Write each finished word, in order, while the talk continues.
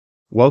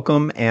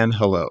Welcome and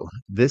hello.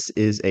 This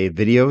is a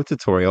video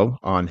tutorial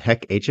on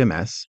HEC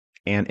HMS,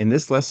 and in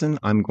this lesson,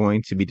 I'm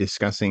going to be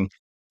discussing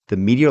the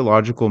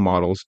meteorological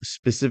models,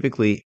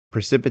 specifically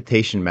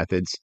precipitation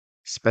methods,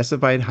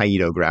 specified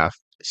hyetograph,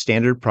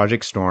 standard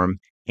project storm,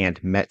 and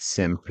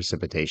Metsim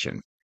precipitation.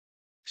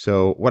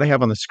 So what I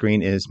have on the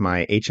screen is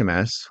my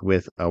HMS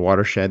with a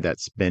watershed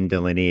that's been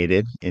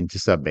delineated into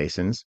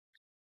subbasins,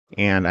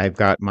 and I've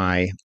got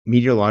my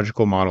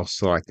meteorological model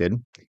selected.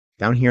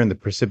 Down here in the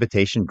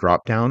precipitation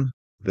dropdown,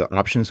 the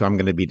options I'm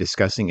going to be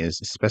discussing is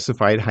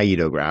specified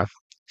hyetograph,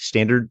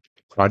 standard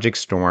project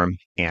storm,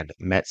 and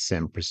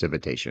Metsim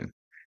precipitation.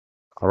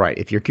 All right,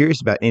 if you're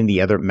curious about any of the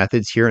other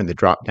methods here in the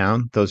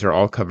dropdown, those are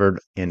all covered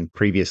in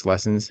previous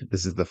lessons.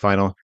 This is the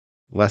final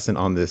lesson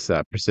on this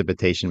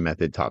precipitation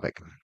method topic.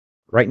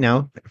 Right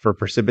now, for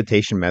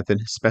precipitation method,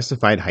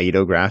 specified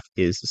hyetograph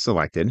is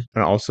selected.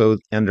 And also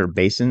under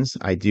basins,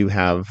 I do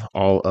have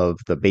all of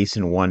the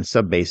basin 1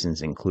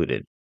 subbasins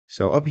included.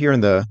 So up here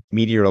in the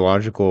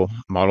meteorological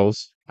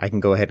models, I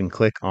can go ahead and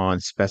click on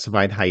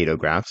specified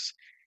hyedographs.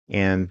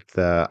 And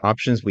the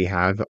options we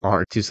have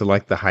are to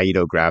select the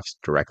hyedographs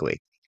directly.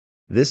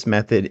 This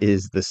method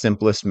is the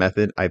simplest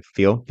method, I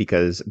feel,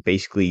 because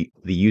basically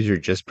the user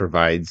just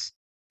provides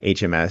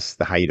HMS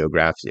the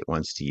hyedographs it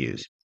wants to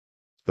use.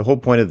 The whole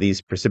point of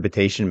these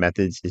precipitation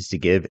methods is to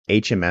give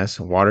HMS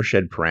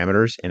watershed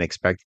parameters and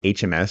expect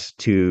HMS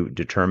to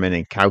determine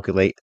and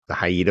calculate the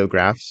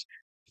hyedographs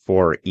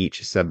for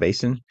each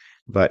subbasin.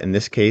 But in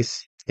this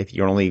case, if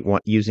you're only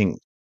using,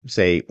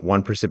 say,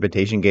 one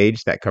precipitation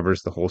gauge that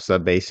covers the whole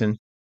subbasin,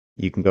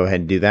 you can go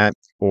ahead and do that.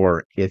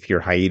 Or if your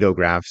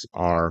hyedographs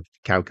are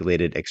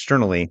calculated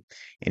externally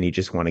and you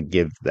just want to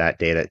give that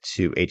data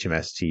to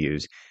HMS to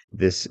use,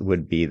 this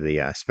would be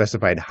the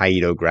specified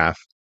hyetograph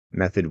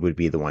method would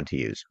be the one to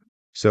use.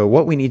 So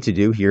what we need to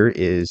do here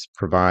is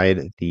provide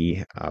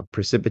the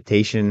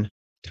precipitation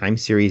time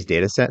series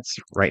data sets.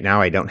 Right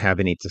now, I don't have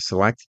any to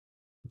select,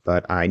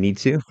 but I need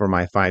to for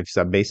my 5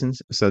 subbasins.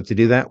 So to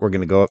do that, we're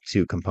going to go up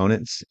to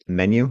Components,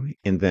 Menu,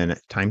 and then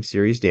Time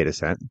Series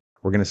Dataset.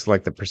 We're going to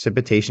select the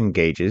precipitation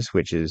gauges,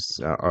 which is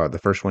the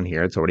first one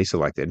here. It's already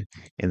selected,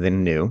 and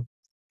then New.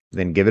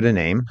 Then give it a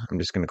name. I'm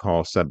just going to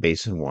call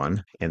subbasin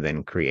 1 and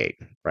then create.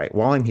 Right.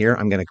 While I'm here,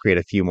 I'm going to create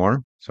a few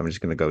more. So I'm just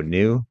going to go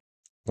new,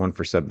 one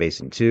for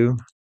subbasin 2,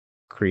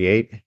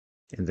 create,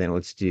 and then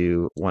let's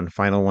do one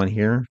final one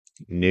here,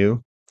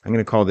 new. I'm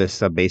going to call this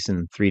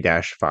subbasin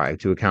 3-5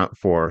 to account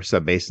for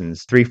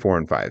subbasins 3, 4,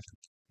 and 5.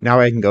 Now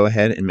I can go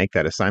ahead and make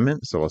that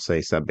assignment. So I'll say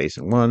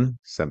subbasin 1,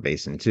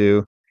 subbasin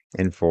 2,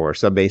 and for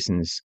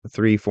subbasins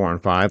 3, 4,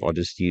 and 5, I'll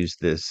just use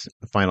this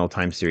final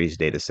time series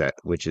data set,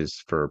 which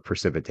is for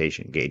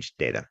precipitation gauge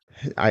data.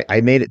 I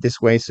made it this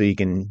way so you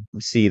can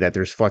see that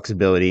there's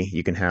flexibility.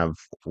 You can have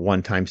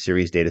one time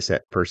series data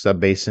set per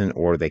subbasin,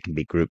 or they can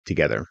be grouped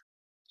together.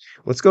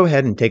 Let's go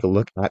ahead and take a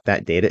look at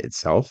that data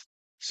itself.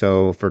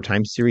 So for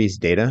time series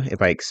data, if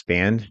I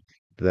expand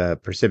the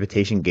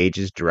precipitation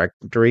gauges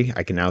directory,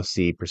 I can now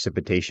see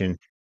precipitation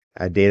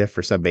data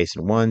for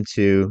subbasin 1,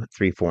 2,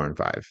 3, 4, and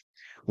 5.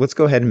 Let's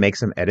go ahead and make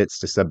some edits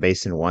to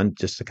subbasin 1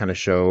 just to kind of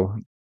show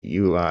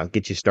you,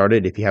 get you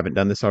started if you haven't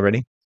done this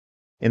already.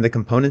 In the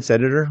components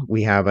editor,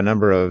 we have a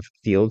number of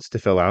fields to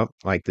fill out,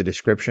 like the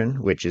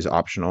description, which is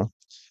optional.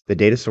 The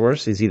data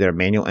source is either a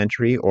manual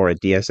entry or a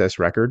DSS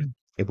record.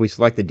 If we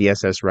select the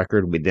DSS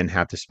record, we then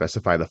have to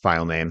specify the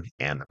file name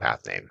and the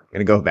path name. I'm going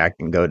to go back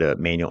and go to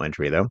manual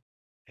entry though.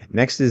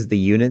 Next is the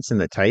units and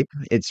the type.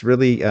 It's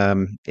really,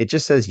 it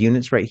just says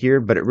units right here,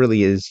 but it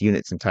really is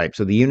units and type.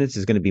 So the units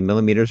is going to be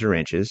millimeters or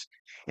inches,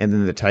 and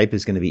then the type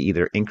is going to be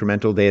either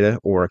incremental data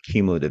or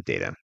cumulative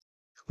data.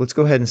 Let's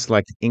go ahead and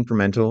select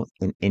incremental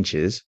in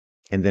inches,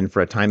 and then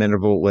for a time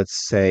interval,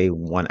 let's say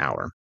 1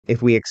 hour.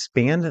 If we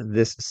expand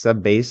this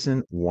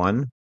subbasin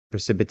 1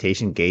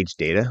 precipitation gauge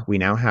data, we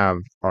now have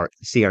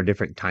see our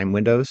different time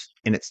windows,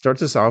 and it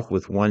starts us off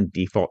with one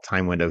default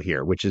time window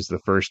here, which is the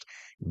first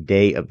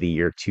day of the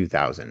year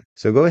 2000.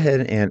 So go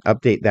ahead and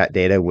update that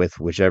data with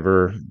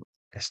whichever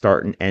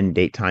start and end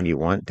date time you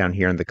want down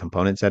here in the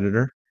components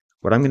editor.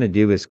 What I'm going to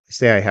do is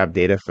say I have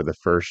data for the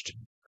first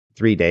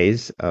 3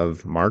 days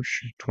of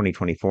March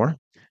 2024.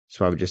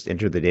 So I would just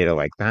enter the data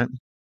like that.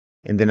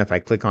 And then if I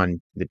click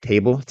on the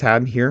table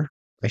tab here,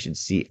 I should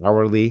see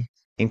hourly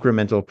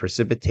incremental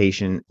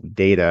precipitation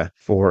data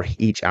for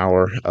each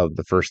hour of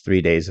the first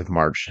 3 days of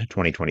March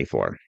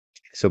 2024.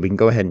 So we can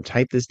go ahead and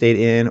type this data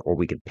in, or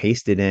we could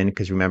paste it in,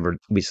 because remember,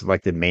 we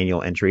selected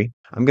manual entry.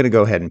 I'm going to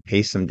go ahead and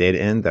paste some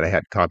data in that I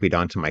had copied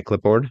onto my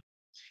clipboard.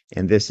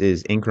 And this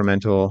is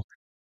incremental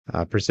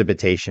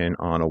precipitation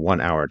on a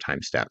 1 hour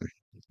time step.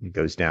 It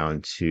goes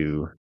down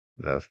to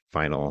the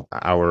final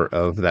hour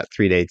of that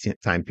 3-day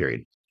time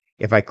period.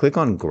 If I click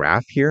on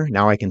graph here,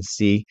 now I can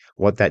see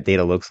what that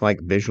data looks like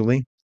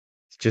visually,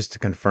 just to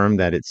confirm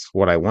that it's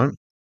what I want.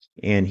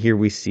 And here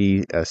we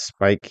see a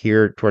spike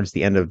here towards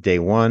the end of day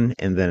 1,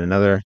 and then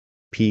another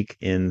peak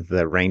in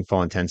the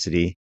rainfall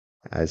intensity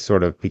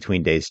sort of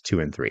between days 2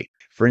 and 3.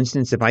 For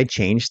instance, if I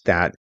changed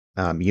that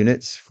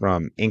units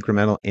from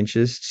incremental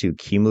inches to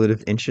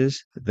cumulative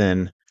inches,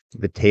 then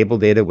the table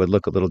data would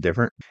look a little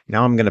different.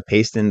 Now I'm going to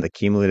paste in the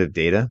cumulative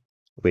data,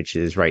 which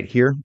is right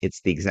here.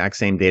 It's the exact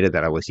same data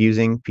that I was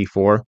using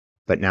before,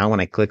 but now when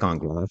I click on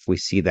graph, we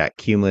see that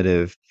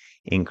cumulative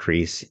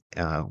increase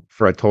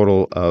for a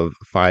total of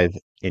 5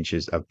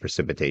 inches of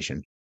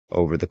precipitation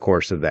over the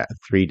course of that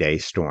 3-day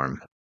storm.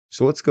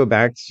 So let's go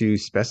back to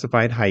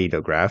specified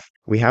hyetograph.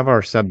 We have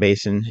our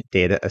subbasin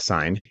data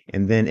assigned,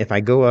 and then if I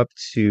go up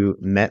to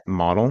Met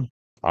Model,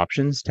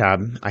 Options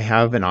tab, I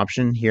have an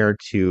option here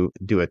to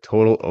do a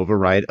total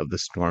override of the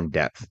storm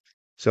depth.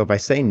 So if I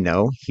say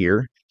no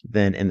here,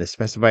 then in the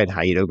specified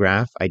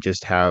hyetograph, I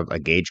just have a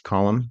gauge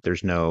column.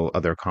 There's no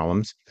other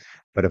columns.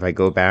 But if I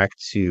go back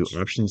to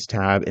Options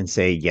tab and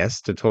say yes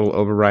to total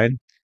override,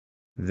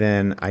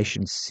 then I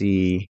should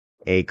see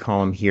a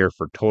column here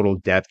for total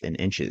depth in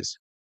inches.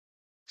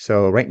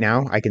 So right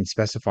now I can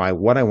specify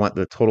what I want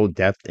the total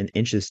depth in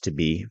inches to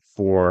be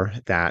for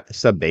that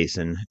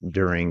subbasin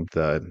during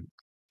the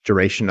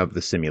duration of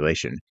the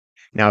simulation.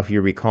 Now, if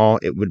you recall,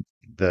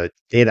 the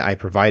data I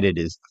provided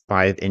is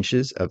 5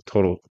 inches of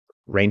total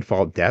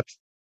rainfall depth.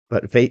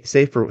 But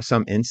say for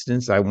some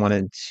instance, I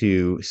wanted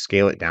to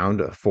scale it down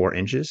to 4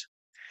 inches.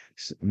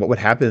 What would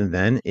happen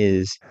then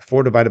is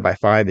 4 divided by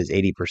 5 is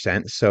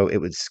 80%. So it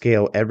would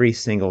scale every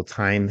single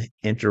time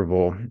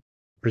interval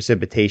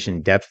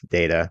precipitation depth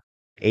data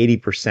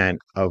 80%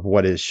 of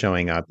what is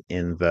showing up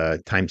in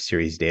the time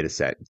series data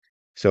set.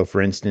 So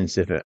for instance,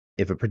 if a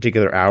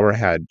particular hour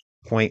had zero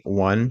point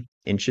 0.1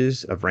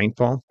 inches of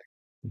rainfall,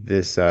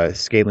 this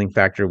scaling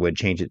factor would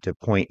change it to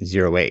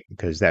 0.08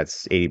 because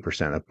that's 80% of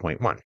zero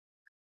point 0.1.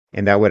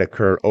 And that would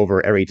occur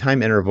over every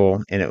time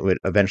interval, and it would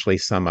eventually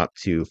sum up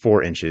to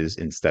 4 inches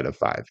instead of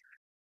 5.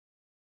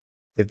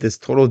 If this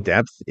total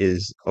depth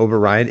is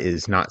override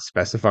is not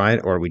specified,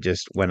 or we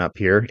just went up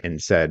here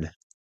and said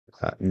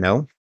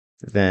no,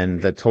 then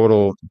the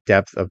total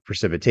depth of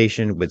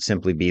precipitation would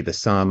simply be the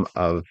sum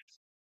of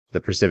the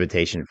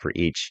precipitation for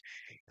each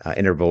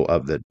interval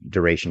of the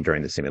duration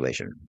during the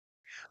simulation.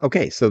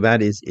 Okay, so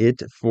that is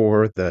it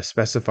for the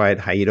specified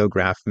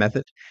hyetograph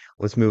method.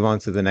 Let's move on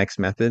to the next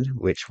method,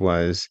 which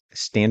was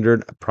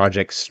standard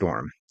project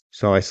storm.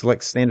 So I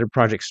select standard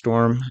project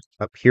storm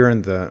up here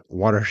in the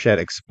Watershed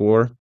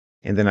Explorer,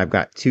 and then I've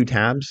got two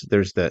tabs.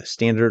 There's the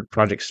standard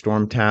project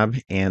storm tab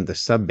and the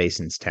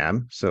subbasins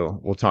tab. So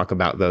we'll talk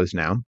about those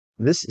now.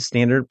 This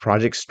standard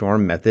project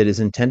storm method is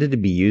intended to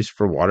be used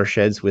for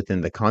watersheds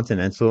within the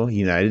continental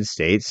United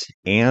States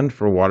and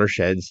for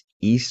watersheds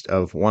east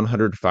of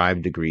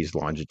 105 degrees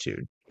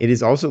longitude. It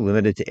is also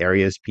limited to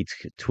areas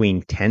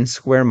between 10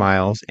 square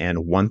miles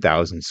and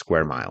 1,000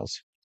 square miles.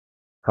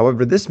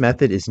 However, this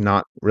method is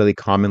not really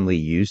commonly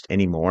used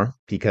anymore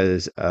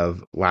because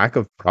of lack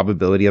of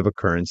probability of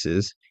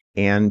occurrences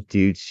and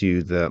due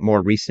to the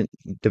more recent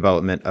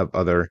development of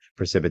other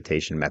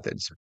precipitation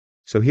methods.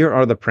 So here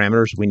are the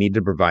parameters we need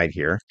to provide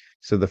here.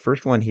 So the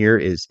first one here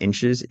is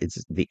inches.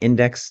 It's the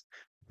index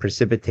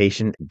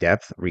precipitation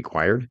depth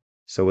required.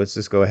 So let's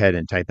just go ahead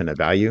and type in a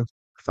value,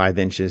 5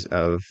 inches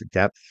of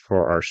depth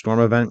for our storm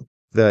event.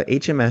 The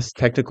HMS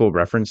Technical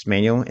Reference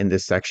Manual in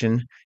this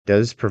section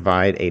does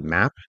provide a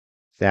map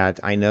that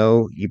I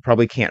know you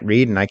probably can't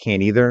read and I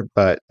can't either,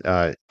 but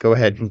go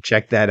ahead and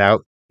check that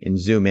out and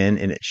zoom in,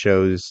 and it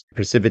shows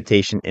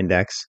precipitation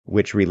index,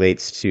 which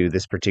relates to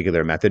this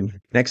particular method.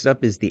 Next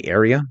up is the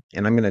area,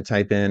 and I'm going to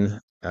type in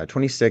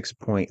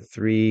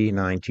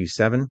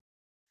 26.3927,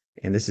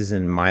 and this is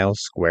in miles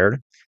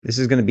squared. This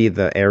is going to be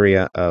the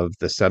area of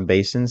the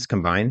subbasins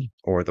combined,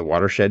 or the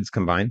watersheds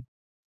combined.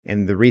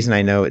 And the reason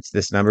I know it's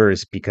this number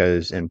is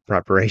because in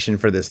preparation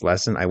for this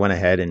lesson, I went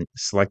ahead and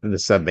selected the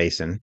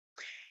subbasin.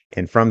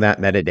 And from that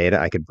metadata,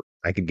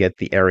 I could get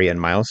the area in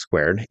miles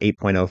squared,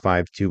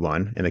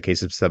 8.0521 in the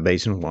case of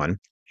subbasin 1.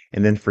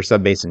 And then for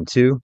subbasin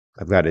 2,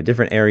 I've got a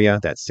different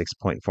area, that's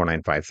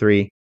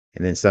 6.4953.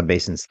 And then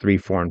subbasins 3,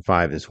 4, and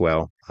 5 as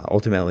well.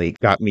 Ultimately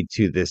got me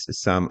to this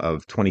sum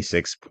of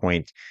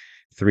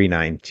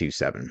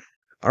 26.3927.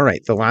 All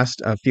right, the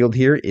last field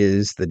here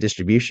is the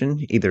distribution.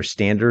 Either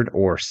standard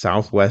or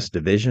southwest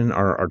division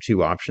are our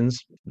two options.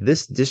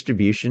 This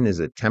distribution is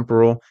a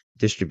temporal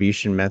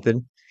distribution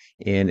method,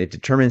 and it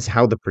determines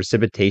how the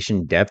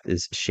precipitation depth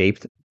is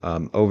shaped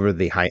over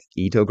the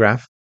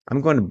hyetograph.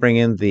 I'm going to bring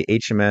in the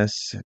HMS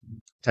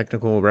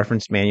Technical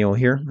Reference Manual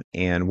here,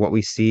 and what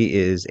we see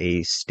is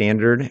a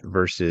standard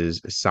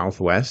versus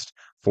southwest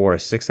for a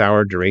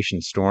 6-hour duration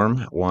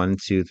storm, 1,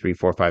 2, 3,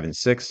 4, 5, and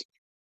 6.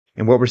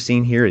 And what we're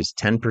seeing here is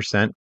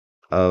 10%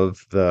 of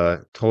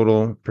the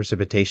total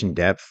precipitation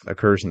depth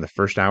occurs in the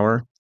first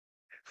hour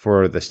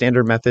for the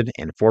standard method,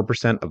 and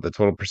 4% of the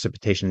total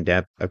precipitation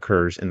depth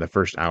occurs in the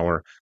first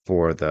hour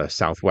for the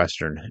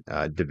southwestern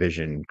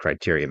division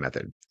criteria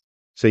method.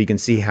 So you can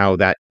see how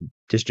that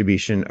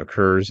distribution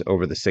occurs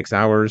over the 6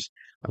 hours.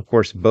 Of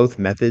course, both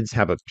methods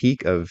have a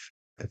peak of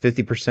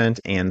 50%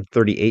 and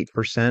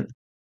 38%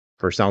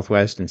 for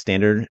Southwest and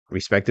Standard,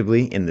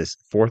 respectively, in this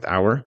fourth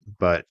hour.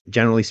 But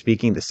generally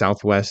speaking, the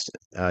Southwest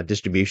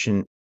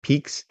distribution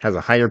has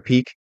a higher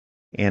peak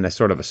and a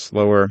sort of a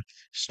slower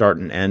start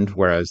and end,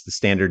 whereas the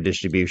Standard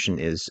distribution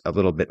is a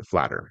little bit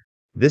flatter.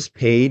 This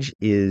page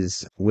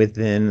is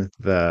within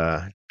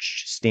the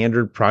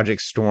standard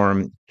Project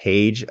Storm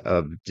page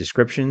of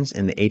descriptions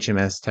in the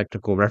HMS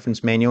Technical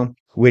Reference Manual,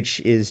 which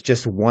is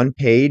just one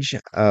page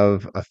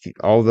of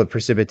all the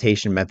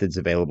precipitation methods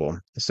available.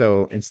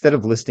 So instead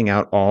of listing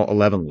out all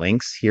 11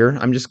 links here,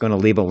 I'm just going to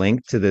leave a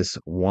link to this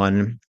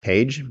one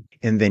page,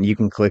 and then you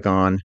can click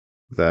on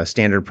the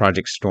standard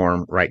Project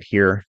Storm right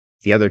here.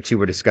 The other two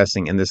we're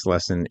discussing in this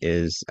lesson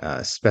is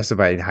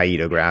specified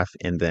hyetograph,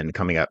 and then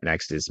coming up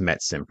next is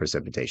Metsim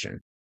precipitation.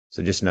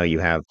 So just know you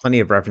have plenty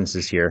of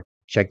references here.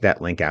 Check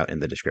that link out in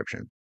the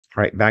description.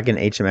 All right, back in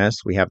HMS,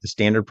 we have the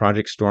standard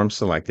project storm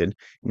selected.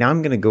 Now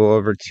I'm going to go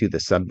over to the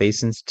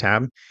subbasins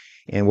tab.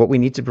 And what we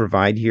need to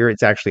provide here,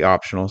 it's actually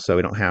optional, so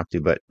we don't have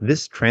to, but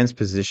this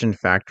transposition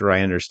factor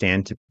I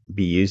understand to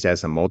be used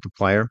as a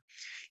multiplier.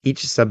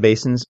 Each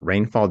subbasin's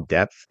rainfall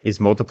depth is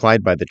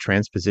multiplied by the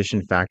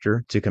transposition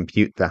factor to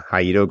compute the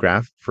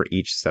hyetograph for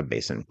each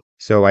subbasin.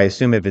 So I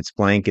assume if it's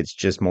blank, it's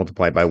just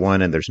multiplied by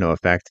 1 and there's no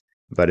effect.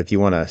 But if you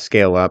want to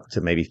scale up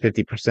to maybe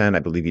 50%, I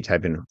believe you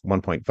type in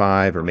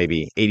 1.5, or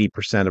maybe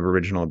 80% of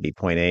original would be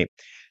 0.8.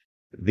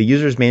 The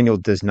user's manual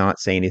does not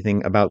say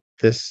anything about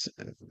this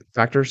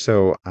factor,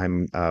 so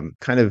I'm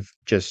kind of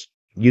just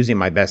using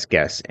my best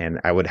guess,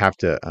 and I would have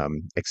to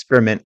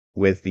experiment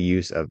with the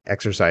use of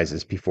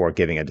exercises before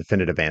giving a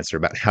definitive answer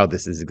about how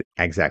this is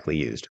exactly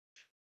used.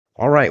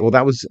 All right, well,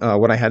 that was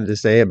what I had to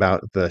say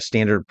about the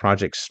standard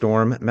Project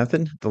Storm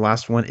method. The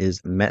last one is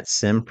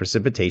Metsim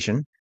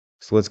precipitation.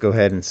 So let's go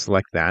ahead and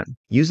select that.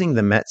 Using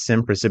the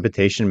Metsim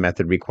precipitation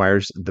method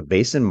requires the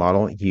basin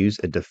model use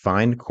a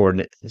defined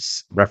coordinate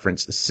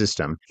reference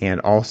system, and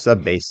all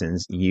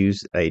subbasins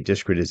use a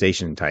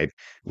discretization type,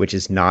 which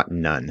is not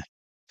none.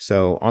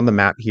 So on the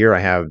map here, I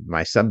have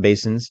my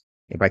subbasins.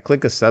 If I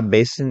click a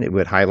subbasin, it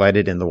would highlight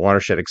it in the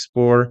Watershed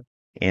Explorer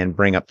and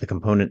bring up the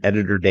component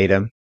editor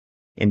data.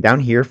 And down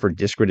here for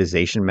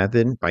discretization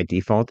method, by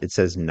default, it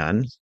says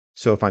none.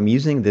 So if I'm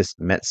using this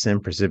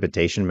Metsim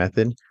precipitation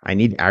method, I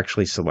need to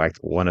actually select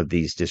one of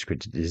these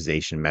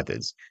discretization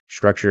methods: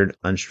 structured,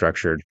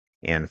 unstructured,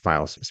 and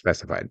files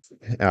specified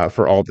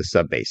for all the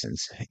subbasins.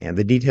 And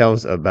the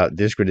details about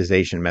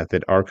discretization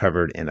method are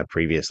covered in a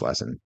previous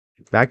lesson.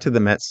 Back to the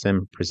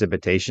Metsim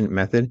precipitation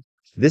method.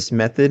 This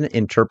method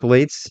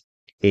interpolates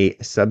a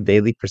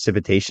subdaily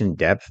precipitation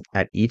depth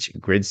at each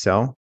grid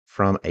cell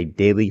from a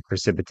daily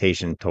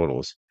precipitation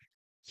totals.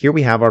 Here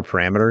we have our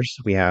parameters.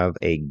 We have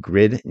a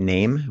grid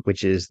name,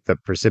 which is the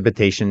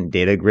precipitation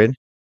data grid.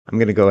 I'm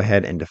going to go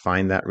ahead and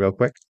define that real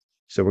quick.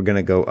 So we're going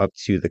to go up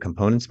to the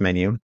components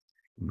menu,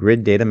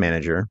 grid data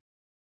manager,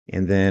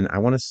 and then I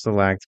want to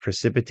select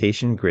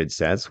precipitation grid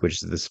sets,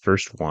 which is this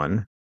first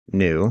one,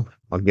 new.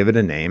 I'll give it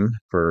a name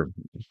for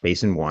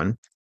basin 1,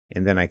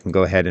 and then I can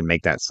go ahead and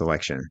make that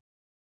selection.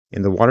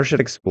 In the Watershed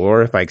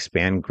Explorer, if I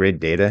expand grid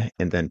data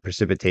and then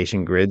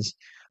precipitation grids,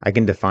 I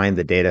can define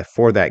the data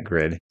for that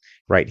grid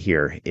right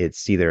here.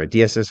 It's either a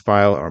DSS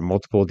file or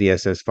multiple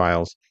DSS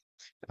files,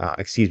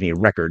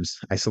 records.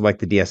 I select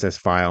the DSS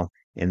file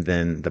and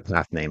then the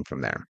path name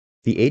from there.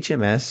 The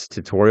HMS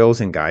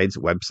Tutorials and Guides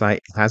website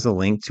has a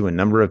link to a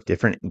number of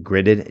different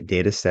gridded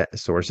dataset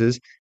sources.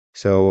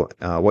 So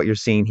what you're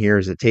seeing here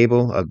is a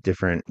table of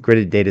different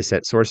gridded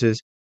dataset sources.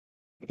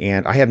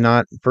 And I have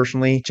not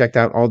personally checked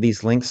out all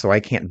these links, so I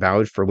can't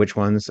vouch for which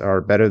ones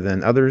are better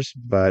than others,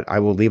 but I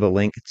will leave a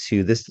link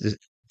to this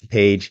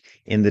page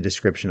in the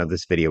description of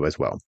this video as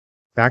well.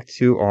 Back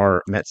to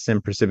our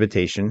Metsim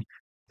precipitation.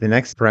 The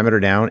next parameter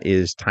down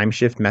is time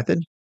shift method.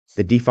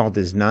 The default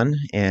is none,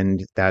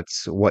 and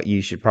that's what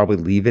you should probably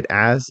leave it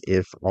as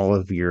if all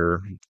of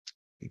your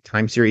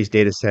time series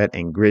dataset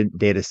and grid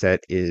dataset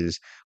is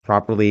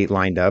properly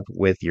lined up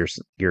with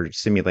your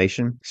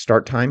simulation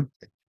start time.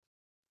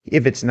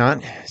 If it's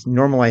not,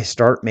 normalized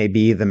start may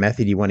be the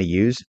method you want to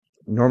use.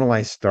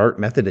 Normalized start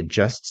method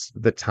adjusts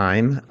the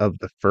time of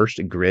the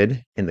first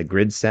grid in the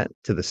grid set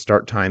to the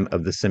start time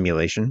of the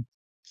simulation.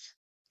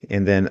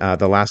 And then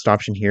the last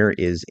option here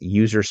is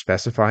user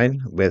specified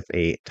with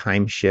a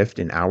time shift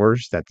in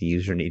hours that the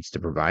user needs to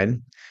provide.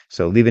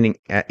 So leaving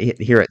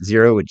it here at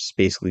 0 would just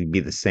basically be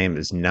the same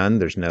as none.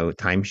 There's no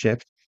time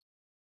shift.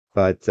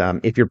 But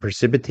if your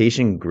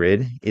precipitation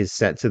grid is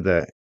set to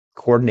the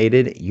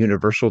coordinated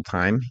universal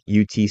time,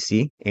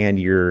 UTC, and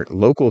your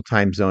local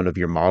time zone of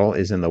your model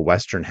is in the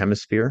Western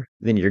Hemisphere,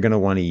 then you're going to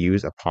want to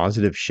use a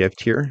positive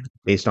shift here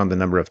based on the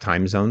number of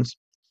time zones.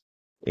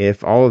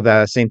 If all of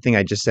that same thing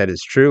I just said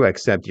is true,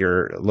 except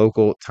your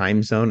local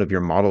time zone of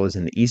your model is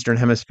in the Eastern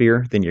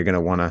Hemisphere, then you're going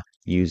to want to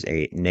use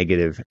a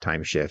negative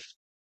time shift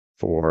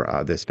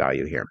for this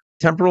value here.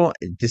 Temporal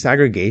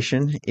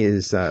disaggregation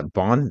is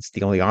bond. It's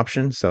the only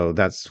option, so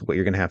that's what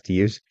you're going to have to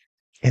use.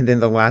 And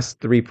then the last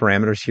three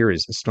parameters here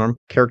is storm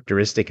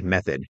characteristic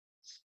method.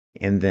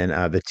 And then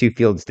the two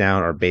fields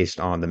down are based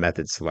on the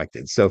method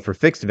selected. So for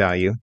fixed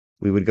value,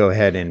 we would go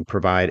ahead and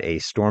provide a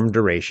storm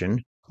duration.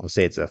 I'll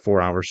say it's a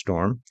 4-hour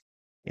storm.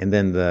 And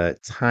then the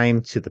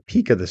time to the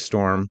peak of the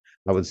storm,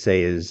 I would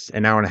say, is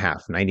an hour and a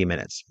half, 90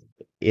 minutes.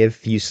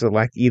 If you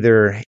select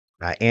either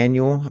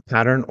annual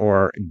pattern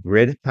or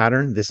grid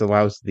pattern. This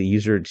allows the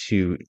user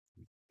to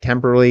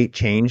temporarily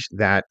change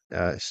that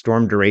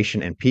storm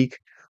duration and peak,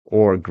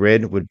 or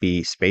grid would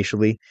be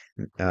spatially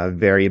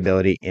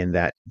variability in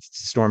that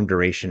storm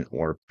duration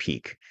or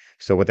peak.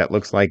 So what that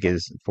looks like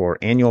is for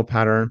annual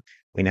pattern,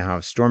 we now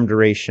have storm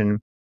duration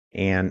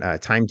and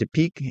time to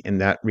peak, and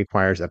that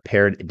requires a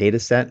paired data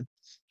set.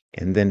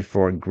 And then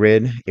for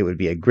grid, it would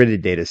be a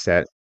gridded data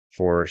set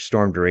for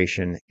storm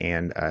duration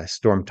and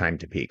storm time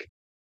to peak.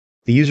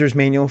 The user's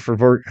manual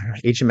for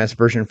HMS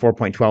version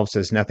 4.12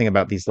 says nothing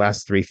about these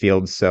last three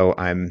fields, so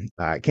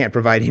I can't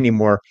provide any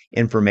more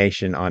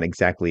information on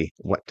exactly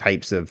what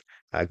types of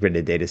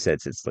gridded data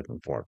sets it's looking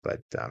for, but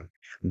I'm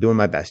doing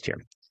my best here.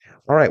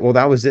 All right, well,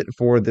 that was it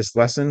for this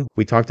lesson.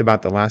 We talked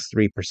about the last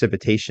three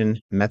precipitation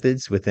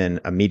methods within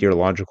a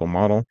meteorological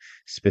model,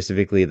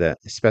 specifically the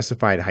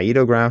specified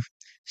hyetograph,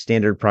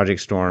 standard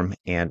project storm,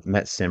 and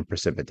Metsim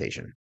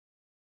precipitation.